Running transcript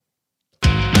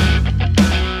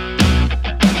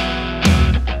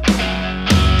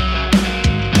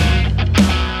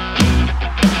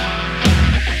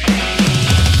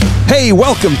Hey,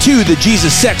 welcome to the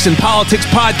Jesus, Sex, and Politics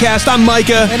podcast. I'm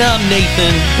Micah. And I'm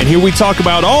Nathan. And here we talk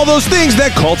about all those things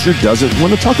that culture doesn't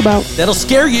want to talk about. That'll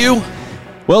scare you.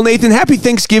 Well, Nathan, happy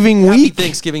Thanksgiving week. Happy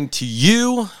Thanksgiving to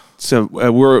you. So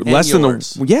we're less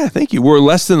yours. than thank you. We're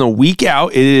less than a week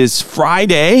out. It is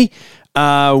Friday.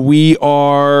 We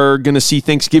are going to see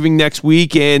Thanksgiving next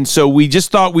week, and so we just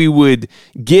thought we would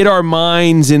get our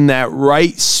minds in that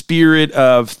right spirit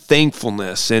of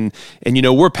thankfulness. And you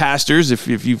know, we're pastors. If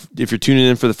you're tuning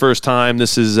in for the first time,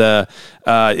 this is our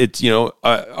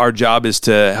job is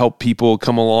to help people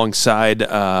come alongside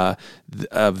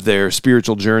of their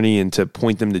spiritual journey and to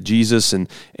point them to Jesus. And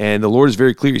the Lord is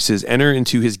very clear. He says, "Enter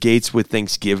into His gates with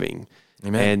thanksgiving."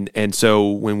 Amen. And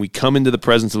so when we come into the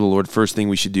presence of the Lord, first thing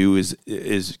we should do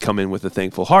is come in with a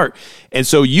thankful heart. And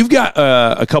so you've got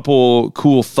a couple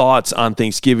cool thoughts on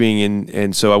Thanksgiving,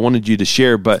 and so I wanted you to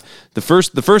share. But the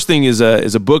first thing is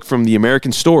a book from The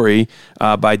American Story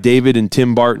by David and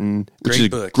Tim Barton, which is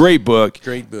a great book.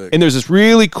 Great book. And there's this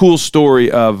really cool story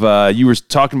of you were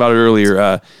talking about it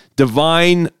earlier.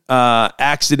 Divine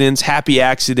accidents, happy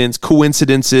accidents,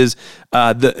 coincidences.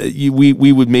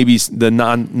 We would maybe the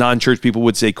non-church people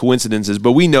would say coincidences,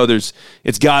 but we know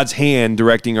it's God's hand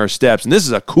directing our steps. And this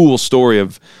is a cool story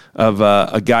of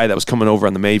a guy that was coming over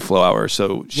on the Mayflower.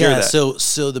 So share that.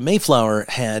 So the Mayflower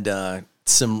had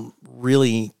some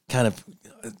really kind of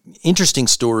interesting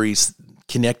stories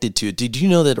connected to it. Did you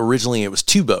know that originally it was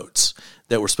two boats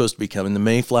that were supposed to be coming, the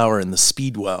Mayflower and the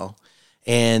Speedwell?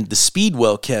 And the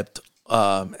Speedwell kept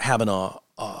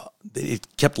it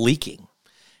kept leaking,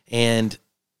 and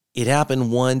it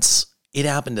happened once. It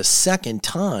happened a second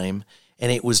time,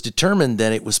 and it was determined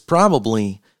that it was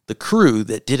probably the crew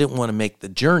that didn't want to make the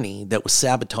journey that was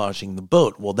sabotaging the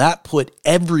boat. Well, that put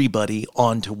everybody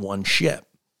onto one ship,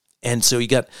 and so I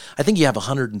think you have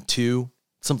 102,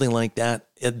 something like that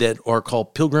are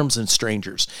called pilgrims and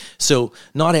strangers. So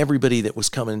not everybody that was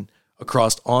coming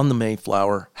across on the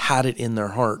Mayflower had it in their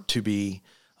heart to be,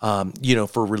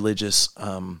 for religious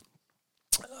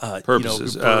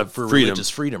purposes, for freedom.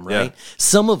 Religious freedom, right? Yeah.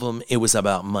 Some of them, it was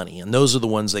about money, and those are the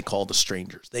ones they call the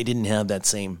strangers. They didn't have that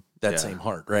same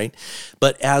heart, right?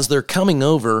 But as they're coming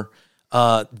over,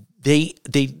 they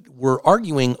were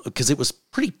arguing because it was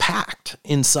pretty packed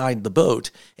inside the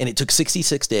boat, and it took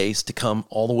 66 days to come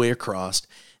all the way across.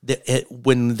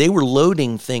 When they were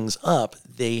loading things up,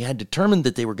 they had determined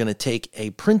that they were going to take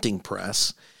a printing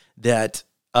press that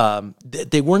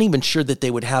they weren't even sure that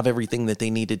they would have everything that they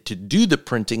needed to do the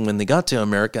printing when they got to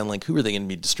America, and like, who are they going to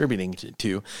be distributing it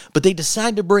to? But they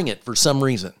decided to bring it for some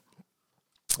reason.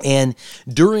 And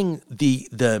during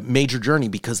the major journey,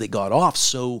 because they got off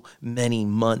so many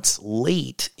months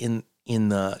late in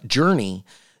the journey,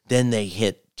 then they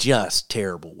hit just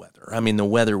terrible weather. I mean, the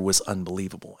weather was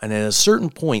unbelievable. And at a certain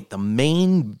point, the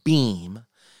main beam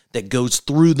that goes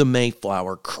through the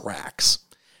Mayflower cracks.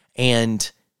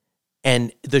 And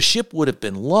the ship would have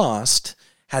been lost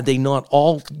had they not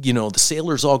all, the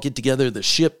sailors all get together, the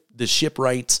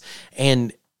shipwrights,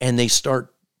 and they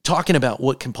start talking about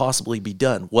what can possibly be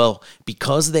done. Well,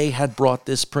 because they had brought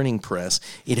this printing press,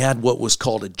 it had what was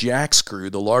called a jack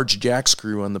screw. The large jack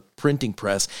screw on the printing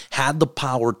press had the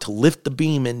power to lift the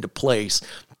beam into place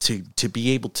to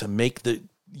be able to make the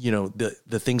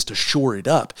things to shore it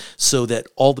up so that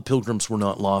all the pilgrims were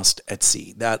not lost at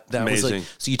sea. That amazing.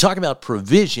 Was so you talk about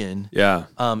provision. Yeah.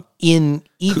 In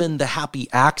even the happy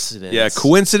accidents. Yeah.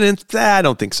 Coincidence? I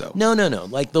don't think so. No.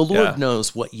 Like the Lord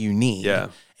knows what you need. Yeah.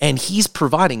 And He's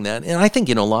providing that. And I think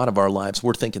in a lot of our lives,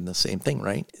 we're thinking the same thing,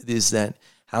 right? Is that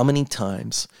how many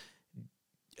times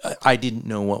I didn't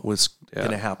know what was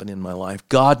going to happen in my life.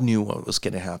 God knew what was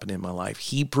going to happen in my life.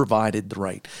 He provided the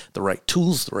right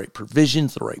tools, the right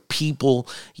provisions, the right people,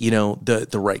 the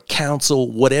right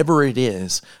counsel, whatever it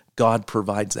is, God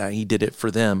provides that. He did it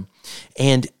for them.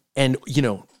 And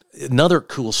another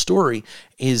cool story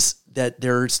is that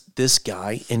there's this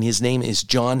guy, and his name is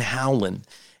John Howland.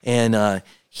 And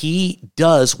he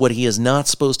does what he is not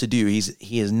supposed to do.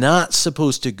 He is not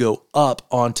supposed to go up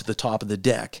onto the top of the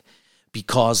deck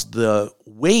because the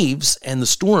waves and the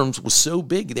storms was so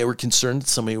big, they were concerned that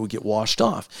somebody would get washed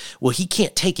off. Well, he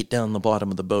can't take it down the bottom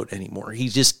of the boat anymore.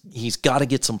 He's got to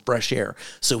get some fresh air.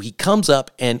 So he comes up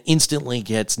and instantly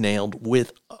gets nailed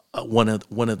with one of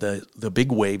the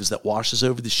big waves that washes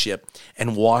over the ship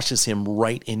and washes him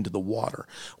right into the water.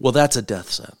 Well, that's a death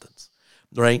sentence,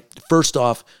 right? First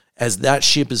off, as that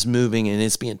ship is moving and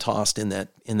it's being tossed in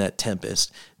that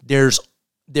tempest,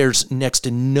 there's next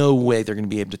to no way they're going to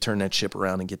be able to turn that ship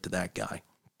around and get to that guy.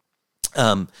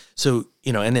 So,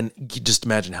 and then you just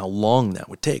imagine how long that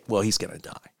would take. Well, he's going to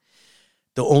die.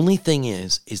 The only thing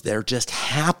is there just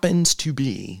happens to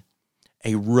be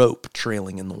a rope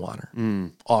trailing in the water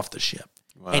off the ship.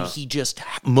 Wow. And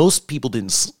most people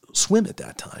didn't swim at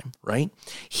that time, right?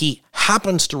 He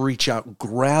happens to reach out,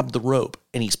 grab the rope,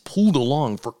 and he's pulled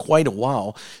along for quite a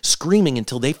while, screaming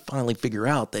until they finally figure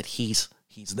out that he's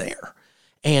there.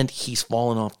 And he's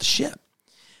fallen off the ship.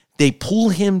 They pull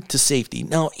him to safety.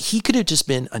 Now, he could have just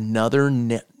been another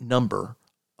number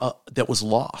that was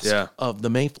lost of the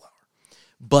Mayflower.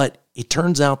 But it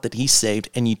turns out that he's saved.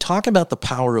 And you talk about the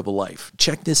power of a life.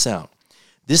 Check this out.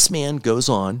 This man goes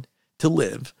on to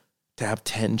live to have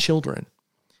 10 children.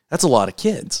 That's a lot of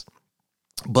kids.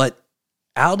 But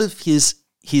out of his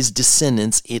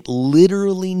descendants, it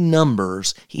literally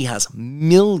numbers, he has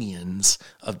millions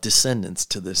of descendants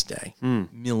to this day.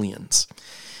 Millions.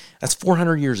 That's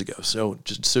 400 years ago. So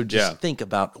just think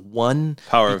about one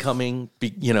power becoming, the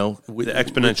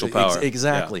exponential power.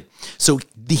 Exactly. Yeah. So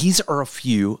these are a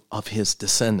few of his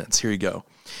descendants. Here you go.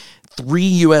 3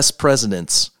 U.S.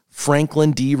 presidents,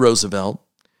 Franklin D. Roosevelt,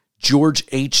 George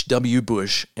H.W.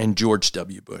 Bush, and George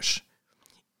W. Bush.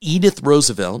 Edith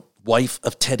Roosevelt, wife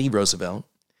of Teddy Roosevelt,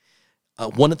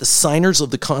 one of the signers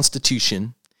of the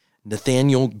Constitution,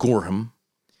 Nathaniel Gorham,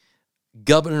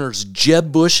 Governors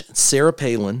Jeb Bush and Sarah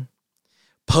Palin,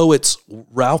 poets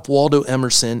Ralph Waldo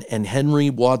Emerson and Henry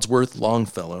Wadsworth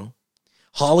Longfellow,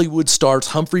 Hollywood stars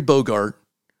Humphrey Bogart,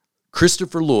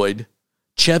 Christopher Lloyd,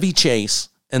 Chevy Chase,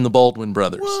 and the Baldwin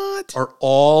brothers are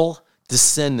all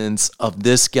descendants of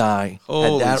this guy.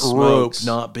 Holy had that smokes. rope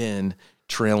not been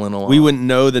trailing along, we wouldn't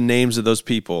know the names of those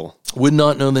people. Would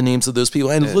not know the names of those people.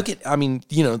 And look at,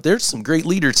 there's some great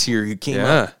leaders here who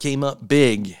came up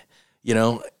big,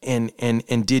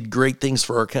 and did great things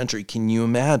for our country. Can you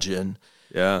imagine?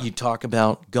 Yeah. You talk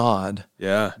about God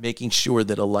making sure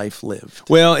that a life lived.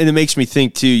 Well, and it makes me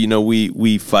think too,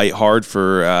 we fight hard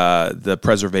for the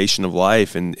preservation of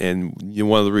life, and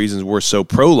one of the reasons we're so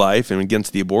pro-life and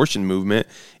against the abortion movement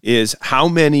is how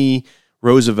many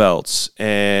Roosevelts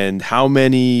and how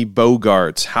many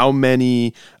Bogarts, how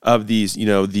many of these,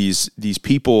 these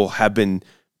people have been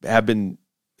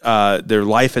their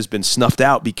life has been snuffed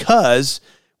out because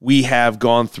we have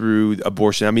gone through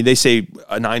abortion. I mean, they say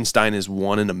an Einstein is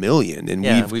 1 in a million,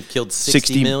 and we've killed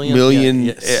 60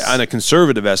 million on a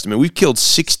conservative estimate. We've killed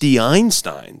 60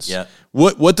 Einsteins. Yeah.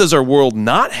 What does our world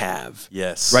not have?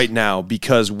 Yes. Right now,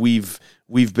 because we've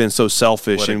been so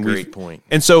selfish. What a and great point.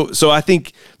 And so I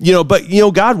think, but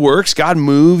God works, God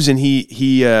moves, and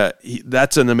he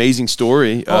that's an amazing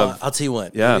story. Well, I'll tell you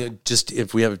what. Yeah. Just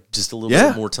if we have just a little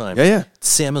bit more time. Yeah.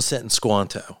 Samoset and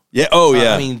Squanto. Yeah. Oh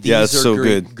yeah. These are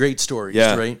so great stories.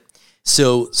 Yeah. Right.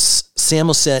 So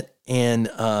Samoset and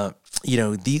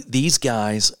these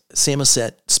guys,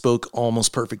 Samoset spoke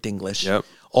almost perfect English. Yep.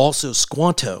 Also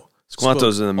Squanto.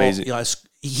 Squanto's an amazing.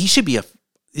 He should be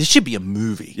This should be a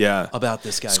movie about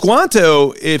this guy.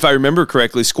 Squanto, if I remember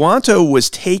correctly, Squanto was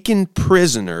taken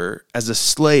prisoner as a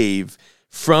slave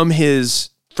from his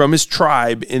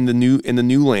tribe in the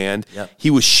new land. Yep. He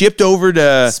was shipped over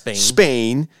to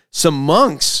Spain. Some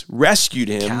monks rescued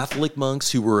him. Catholic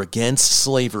monks who were against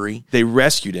slavery. They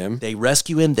rescued him. They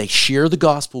rescue him. They share the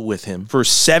gospel with him. For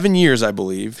 7 years, I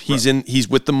believe. He's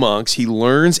with the monks. He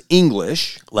learns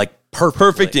English. Like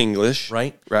perfect English.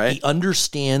 Right? Right. He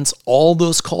understands all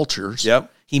those cultures. Yep.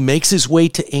 He makes his way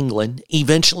to England,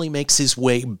 eventually makes his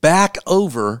way back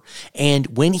over,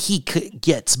 and when he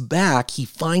gets back, he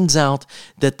finds out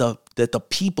that the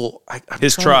people,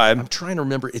 tribe. I'm trying to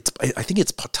remember. I think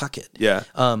it's Pawtucket. Yeah.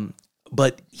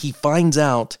 But he finds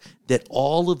out that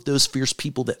all of those fierce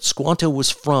people that Squanto was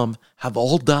from have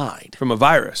all died from a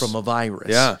virus.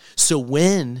 Yeah. So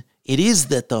when it is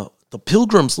that the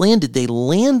Pilgrims landed, they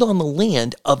land on the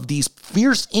land of these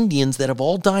fierce Indians that have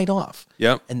all died off.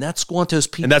 Yep. And that's Squanto's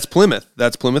people. And that's Plymouth.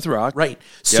 That's Plymouth Rock. Right.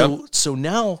 So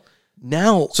now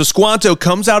So Squanto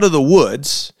comes out of the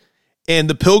woods, and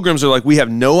the Pilgrims are like, we have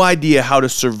no idea how to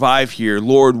survive here.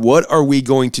 Lord, what are we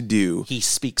going to do? He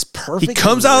speaks perfect He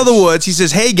comes English. out of the woods. He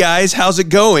says, hey, guys, how's it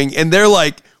going? And they're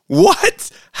like, what?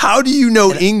 How do you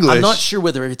know English? I'm not sure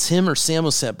whether it's him or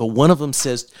Samoset, but one of them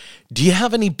says, do you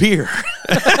have any beer?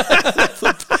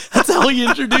 That's how he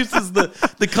introduces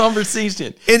the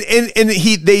conversation. And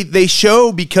they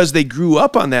show, because they grew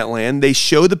up on that land, they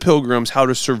show the Pilgrims how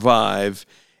to survive.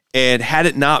 And had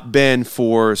it not been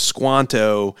for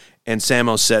Squanto and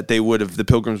Samoset, the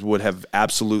Pilgrims would have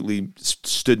absolutely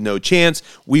stood no chance.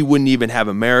 We wouldn't even have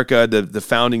America. The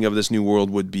founding of this new world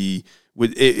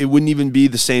it wouldn't even be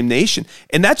the same nation.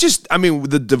 And that's just,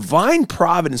 the divine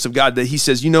providence of God that he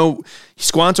says,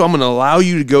 Squanto, I'm going to allow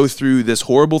you to go through this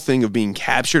horrible thing of being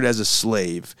captured as a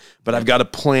slave, but I've got a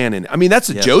plan in it. That's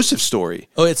a Joseph story.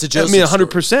 Oh, it's a Joseph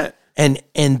 100%.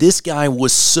 And this guy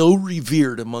was so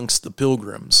revered amongst the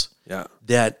Pilgrims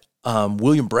that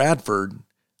William Bradford,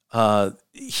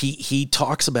 he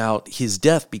talks about his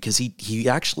death because he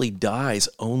actually dies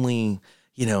only,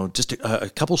 just a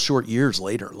couple short years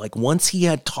later. Like once he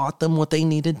had taught them what they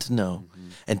needed to know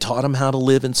and taught them how to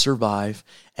live and survive,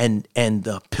 and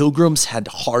the Pilgrims had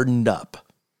hardened up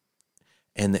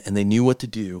and they knew what to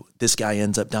do, this guy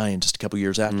ends up dying just a couple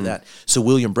years after that. So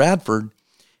William Bradford,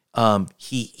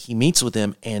 he meets with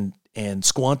him, and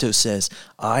Squanto says,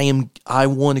 I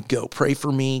want to go, pray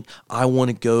for me. I want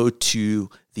to go to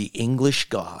the English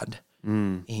God.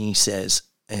 And he says,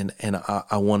 and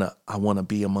I want to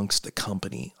be amongst the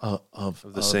company of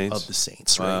the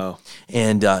saints. Right.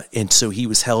 And so he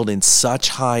was held in such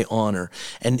high honor.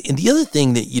 And the other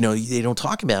thing that, they don't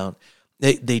talk about,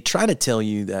 they try to tell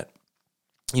you that,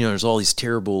 there's all these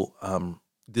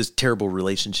this terrible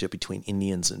relationship between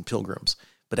Indians and Pilgrims.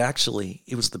 But actually,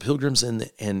 it was the Pilgrims and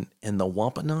the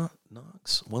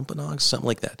Wampanoags, something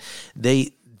like that.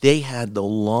 They had the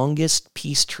longest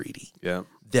peace treaty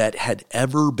that had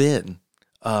ever been.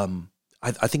 I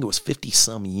think it was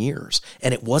 50-some years.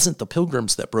 And it wasn't the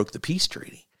Pilgrims that broke the peace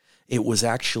treaty. It was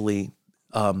actually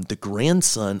the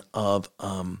grandson of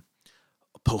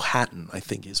Powhatan, I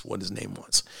think is what his name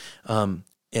was.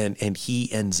 And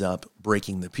he ends up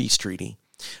breaking the peace treaty.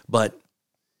 But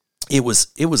it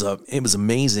was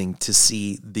amazing to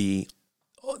see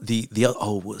what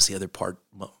was the other part,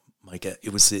 Micah?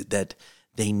 It was that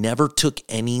they never took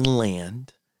any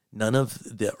land. None of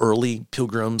the early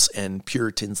Pilgrims and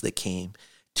Puritans that came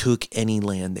took any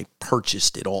land. They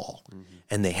purchased it all.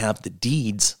 And they have the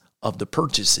deeds of the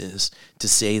purchases to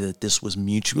say that this was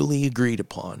mutually agreed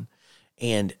upon.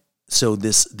 And so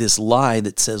this lie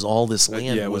that says all this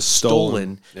land was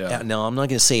stolen. Yeah. Now, I'm not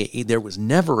going to say there was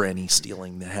never any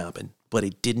stealing that happened, but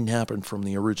it didn't happen from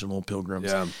the original Pilgrims.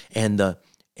 Yeah. And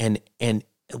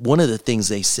one of the things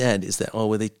they said is that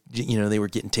they were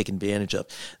getting taken advantage of.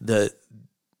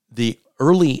 The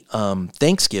early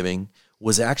Thanksgiving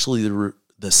was actually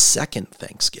the second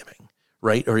Thanksgiving,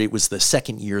 right? Or it was the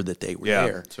second year that they were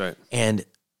there. That's right. And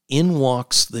in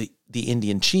walks the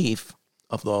Indian chief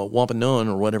of the Wampanoag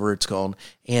or whatever it's called,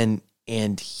 and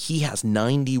he has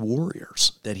 90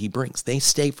 warriors that he brings. They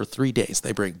stay for 3 days.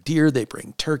 They bring deer, they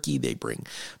bring turkey, they bring,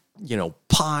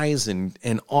 pies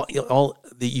and all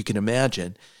that you can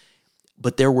imagine.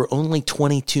 But there were only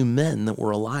 22 men that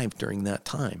were alive during that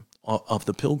time of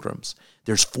the Pilgrims.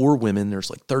 There's 4 women, there's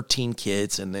like 13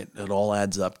 kids, and it all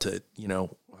adds up to,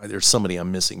 there's somebody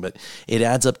I'm missing, but it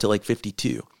adds up to like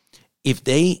 52.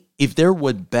 If there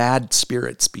were bad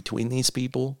spirits between these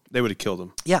people, they would have killed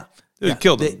them. Yeah, they would have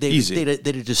killed them. Easy.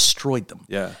 They'd have destroyed them.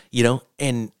 Yeah,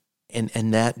 and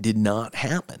that did not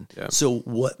happen. Yeah. So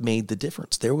what made the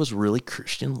difference? There was really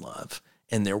Christian love,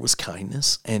 and there was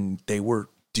kindness, and they were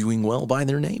doing well by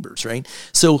their neighbors. Right.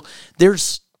 So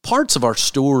there's parts of our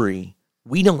story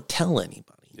we don't tell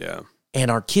anybody. Yeah. And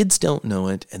our kids don't know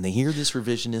it, and they hear this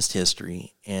revisionist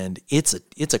history, and it's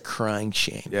a crying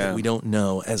shame that we don't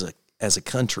know as a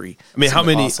country. I mean,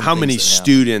 how many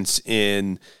students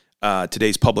in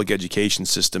today's public education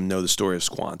system know the story of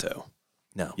Squanto?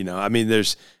 No. I mean,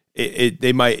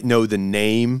 they might know the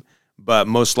name, but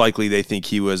most likely they think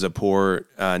he was a poor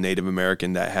Native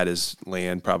American that had his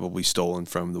land probably stolen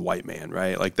from the white man,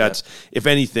 right? Like that's, if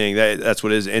anything, that's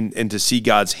what it is. And to see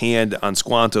God's hand on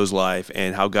Squanto's life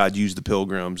and how God used the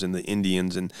Pilgrims and the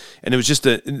Indians, and it was just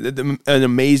an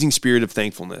amazing spirit of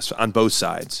thankfulness on both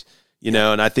sides.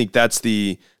 And I think that's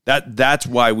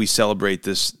why we celebrate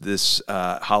this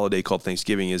holiday called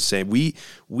Thanksgiving, is saying we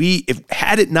if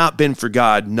had it not been for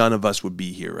God, none of us would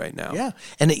be here right now. Yeah,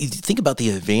 and you think about the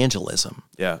evangelism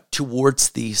towards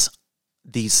these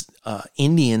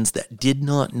Indians that did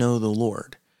not know the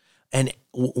Lord, and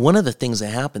one of the things that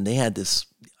happened, they had this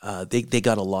they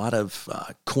got a lot of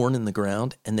corn in the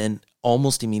ground, and then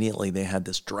almost immediately they had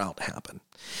this drought happen,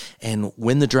 and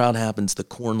when the drought happens, the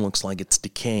corn looks like it's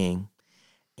decaying,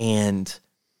 and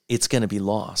it's going to be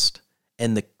lost,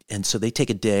 and so they take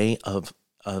a day of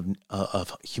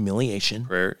humiliation,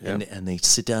 prayer, and they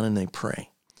sit down and they pray.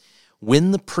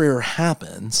 When the prayer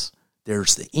happens,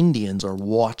 there's the Indians are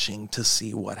watching to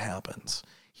see what happens.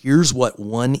 Here's what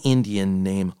one Indian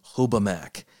named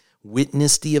Hobomac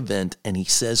witnessed the event, and he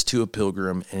says to a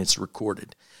pilgrim, and it's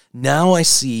recorded: "Now I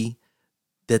see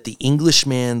that the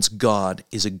Englishman's God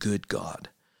is a good God,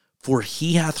 for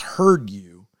he hath heard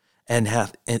you and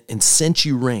hath and sent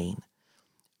you rain,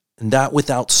 and that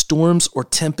without storms or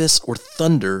tempests or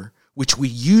thunder, which we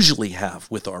usually have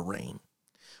with our rain,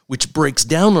 which breaks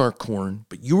down our corn,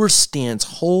 but yours stands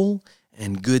whole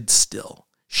and good still,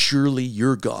 surely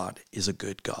your God is a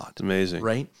good God. It's amazing.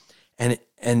 Right? And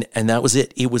that was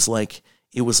it. It was like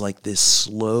this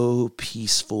slow,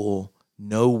 peaceful,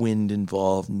 no wind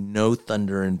involved, no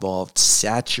thunder involved,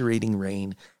 saturating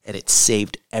rain, and it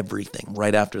saved everything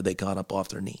right after they got up off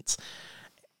their knees.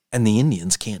 And the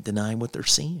Indians can't deny what they're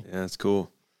seeing. Yeah, that's cool.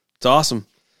 It's awesome.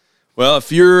 Well,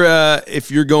 if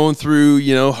you're going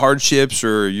through, hardships,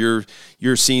 or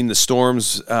you're seeing the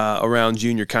storms around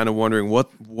you, and you're kind of wondering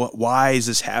why is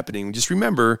this happening? Just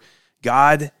remember,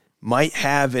 God might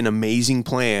have an amazing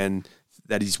plan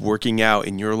that He's working out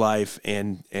in your life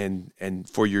and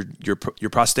for your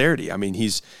posterity. I mean,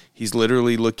 He's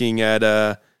literally looking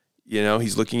at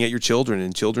He's looking at your children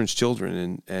and children's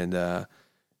children, and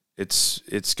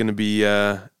it's going to be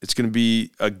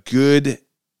a good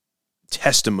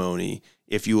testimony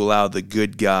if you allow the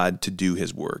good God to do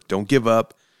His work. Don't give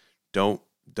up. Don't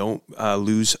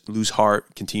lose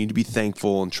heart. Continue to be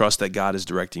thankful and trust that God is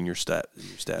directing your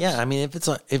steps. Yeah, I mean,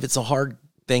 if it's a hard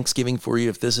Thanksgiving for you,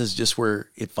 if this is just where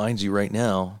it finds you right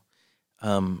now,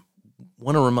 want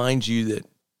to remind you that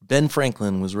Ben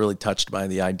Franklin was really touched by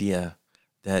the idea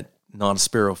that not a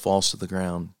sparrow falls to the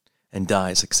ground and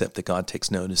dies except that God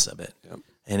takes notice of it. Yep.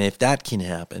 And if that can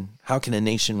happen, how can a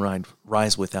nation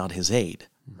rise without His aid,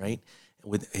 right?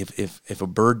 If a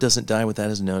bird doesn't die without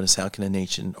His notice, how can a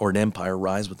nation or an empire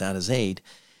rise without His aid?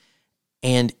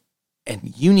 And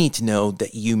you need to know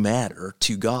that you matter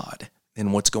to God,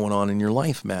 and what's going on in your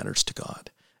life matters to God.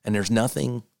 And there's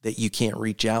nothing that you can't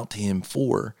reach out to Him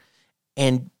for.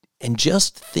 And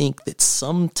just think that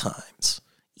sometimes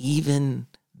even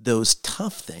those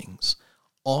tough things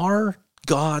are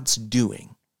God's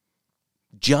doing,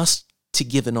 just to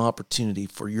give an opportunity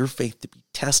for your faith to be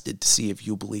tested to see if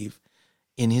you believe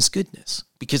in His goodness,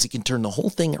 because He can turn the whole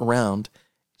thing around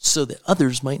so that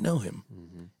others might know Him.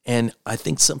 Mm-hmm. And I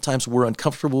think sometimes we're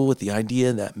uncomfortable with the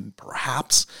idea that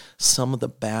perhaps some of the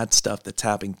bad stuff that's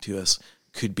happening to us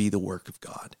could be the work of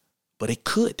God. But it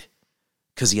could,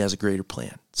 because He has a greater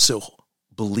plan. So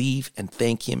believe and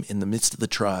thank Him in the midst of the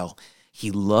trial. He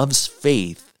loves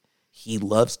faith. He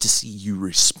loves to see you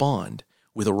respond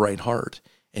with a right heart.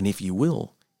 And if you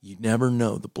will, you never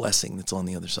know the blessing that's on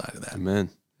the other side of that. Amen.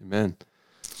 Well,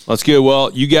 that's good.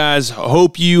 Well, you guys,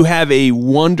 hope you have a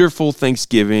wonderful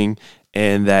Thanksgiving,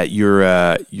 and that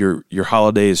your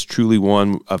holiday is truly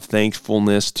one of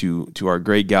thankfulness to our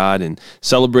great God, and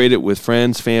celebrate it with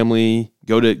friends, family.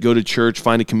 Go to church,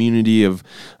 find a community of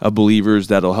believers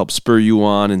that'll help spur you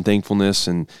on in thankfulness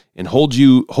and hold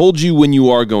you when you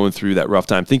are going through that rough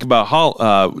time. Think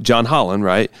about John Holland,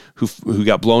 right? Who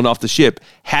got blown off the ship.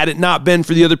 Had it not been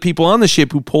for the other people on the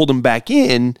ship who pulled him back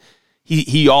in,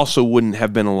 he also wouldn't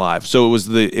have been alive. So it was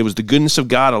the goodness of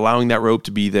God allowing that rope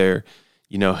to be there,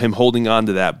 him holding on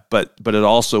to that, but it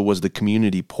also was the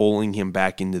community pulling him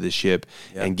back into the ship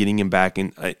and getting him back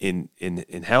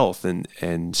in health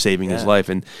and saving his life.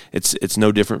 And it's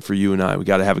no different for you and I. We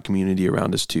got to have a community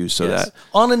around us too. So that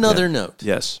on another note,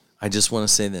 yes, I just want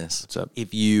to say this. What's up?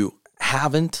 If you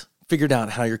haven't figured out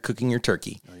how you're cooking your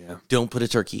turkey, don't put a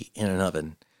turkey in an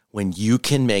oven when you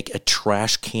can make a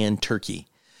trash can turkey.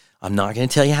 I'm not going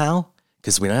to tell you how,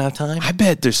 because we don't have time. I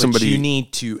bet there's somebody. You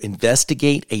need to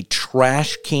investigate a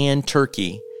trash can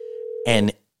turkey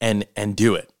and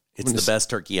do it. It's the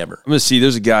best turkey ever. I'm going to see.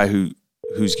 There's a guy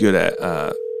who's good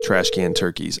at trash can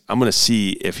turkeys. I'm going to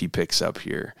see if he picks up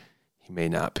here. He may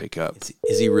not pick up.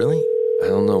 Is he really? I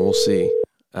don't know. We'll see.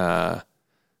 Let's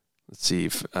see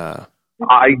if. I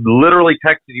literally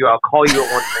texted you. I'll call you at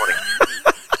 1:20.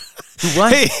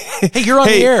 What? Hey, you're on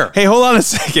the air. Hey, hold on a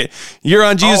second. You're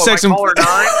on Jesus Sex and caller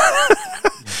 9.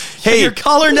 Hey, you're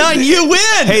caller 9. You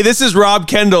win. Hey, this is Rob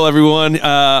Kendall, everyone.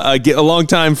 A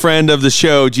longtime friend of the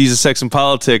show, Jesus, Sex, and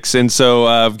Politics. And so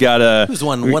I've got a... It was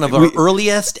one of our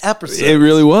earliest episodes. It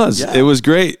really was. Yeah. It was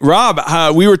great. Rob,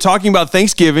 we were talking about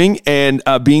Thanksgiving and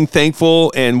being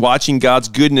thankful and watching God's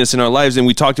goodness in our lives. And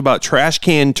we talked about trash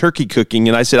can turkey cooking.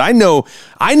 And I said, I know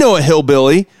a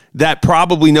hillbilly that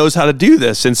probably knows how to do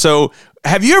this. And so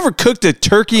have you ever cooked a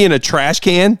turkey in a trash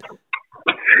can?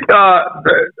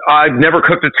 I've never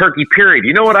cooked a turkey, period.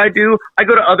 You know what I do? I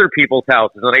go to other people's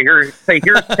houses and I say,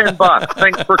 here's $10.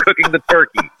 Thanks for cooking the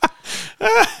turkey.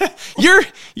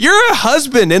 You're a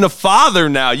husband and a father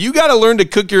now. You got to learn to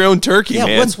cook your own turkey,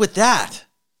 man. What's with that?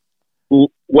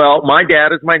 Well, my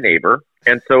dad is my neighbor.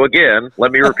 And so again,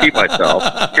 let me repeat myself.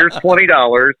 Here's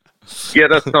 $20.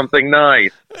 Get us something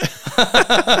nice.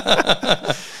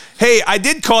 Hey, I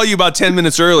did call you about 10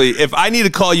 minutes early. If I need to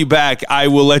call you back, I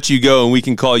will let you go and we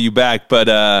can call you back. But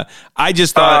I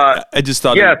just thought.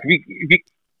 Yes, if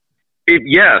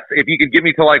If you could give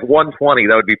me to like 120,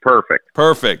 that would be perfect.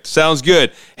 Perfect. Sounds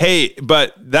good. Hey,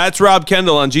 but that's Rob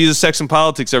Kendall on Jesus, Sex, and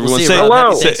Politics. Everyone, We'll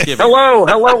say Hello,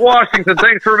 hello, Washington.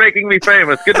 Thanks for making me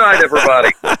famous. Good night, everybody.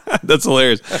 That's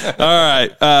hilarious. All right.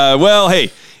 Well,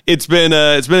 hey, it's been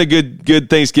a good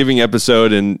Thanksgiving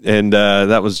episode, and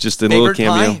that was just a little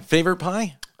cameo. Favorite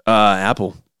pie?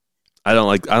 Apple. I don't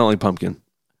like pumpkin.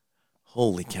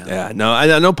 Holy cow! Yeah, no,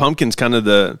 I know pumpkin's kind of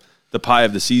the pie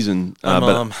of the season. My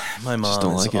mom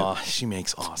don't like it. She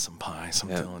makes awesome pies. I'm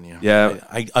telling you. Yeah.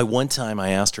 I one time I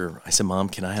asked her. I said, "Mom,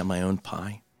 can I have my own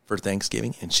pie for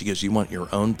Thanksgiving?" And she goes, "You want your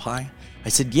own pie?" I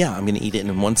said, "Yeah, I'm going to eat it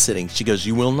in one sitting." She goes,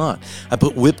 "You will not." I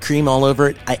put whipped cream all over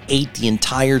it. I ate the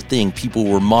entire thing. People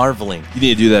were marveling. You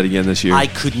need to do that again this year. I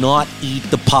could not eat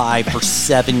the pie for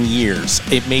 7 years.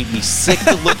 It made me sick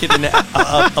to look at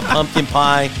a pumpkin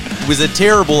pie. It was a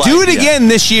terrible idea. Do it again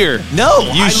this year. No,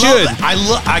 you should.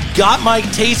 I got my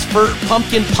taste for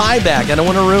pumpkin pie back. I don't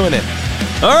want to ruin it.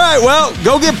 All right, well,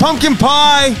 go get pumpkin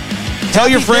pie. Tell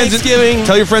your friends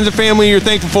and family you're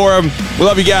thankful for them. We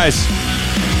love you guys.